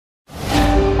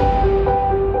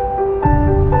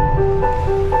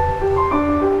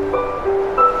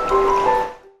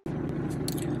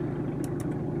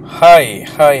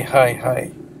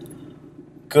Hi.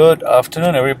 Good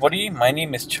afternoon, everybody. My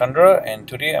name is Chandra, and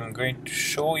today I'm going to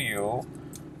show you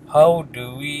how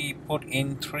do we put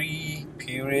in 3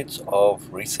 periods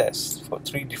of recess for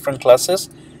 3 different classes,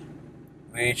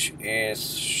 which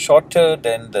is shorter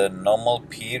than the normal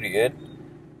period,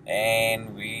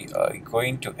 and we are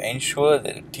going to ensure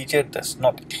that the teacher does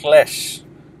not clash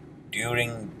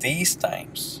during these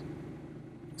times.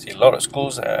 See, a lot of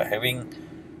schools are having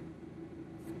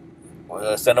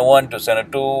standard 1 to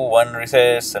standard 2, one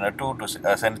recess, standard 2 to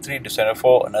standard 3 to standard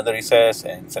 4, another recess,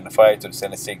 and standard 5 to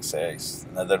standard 6 is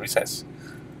another recess.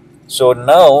 So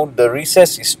now the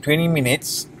recess is 20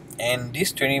 minutes, and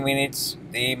these 20 minutes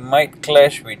they might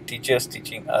clash with teachers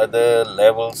teaching other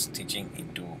levels, teaching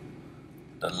into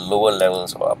the lower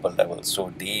levels or upper levels,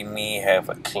 so they may have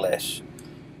a clash.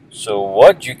 So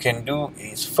what you can do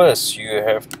is, first you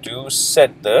have to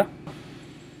set the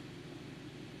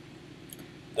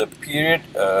period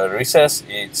recess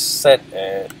is set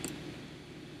at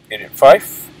period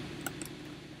 5,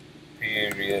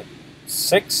 period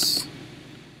 6,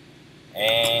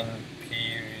 and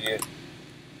period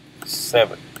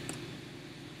 7.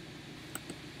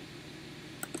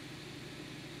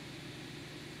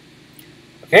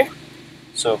 Okay,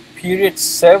 so period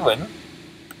 7,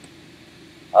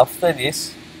 after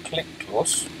this, click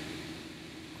close,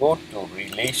 go to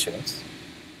relations,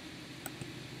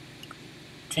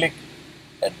 click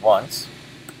advance,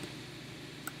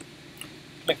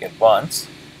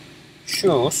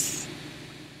 choose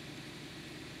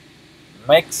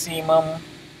maximum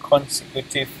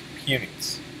consecutive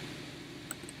periods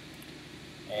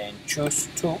and choose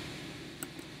 2.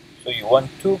 So you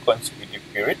want 2 consecutive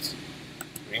periods.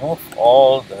 Remove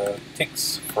all the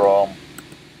ticks from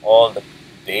all the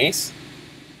days,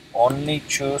 only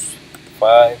choose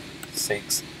 5,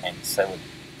 6, and 7.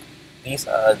 These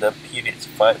are the periods: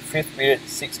 5th period,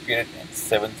 6th period, and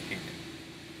 7th period.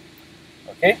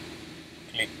 Okay,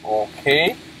 click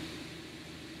OK.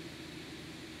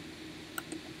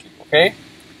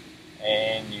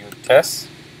 And you test.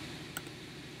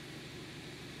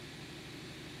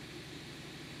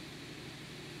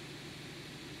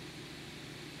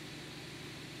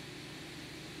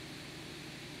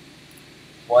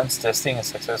 Once testing is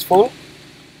successful,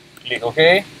 click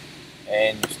OK,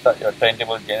 and you start your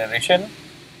timetable generation.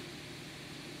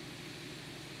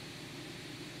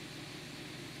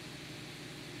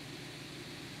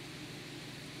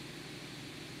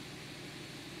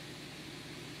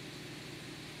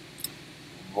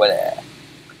 Voila!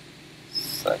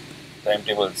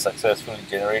 Timetable is successfully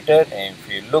generated, and if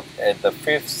you look at the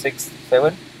 5th, 6th,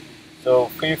 7th, so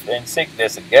 5th and 6th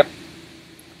there's a gap.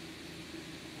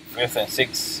 5th and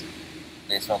 6th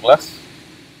there's no class.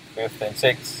 5th and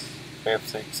 6th,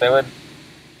 5th, 6th, 7,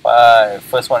 5,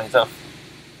 first one itself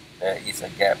there is a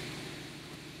gap.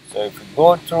 So if you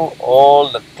go through all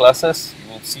the classes,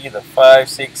 you will see the 5,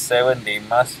 6, 7, they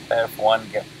must have one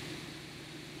gap.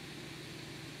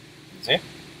 You see?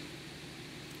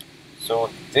 So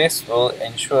this will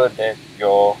ensure that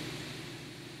your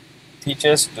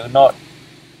teachers do not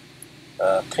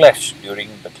clash during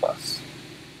the class.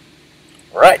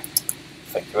 Right.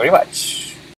 Thank you very much.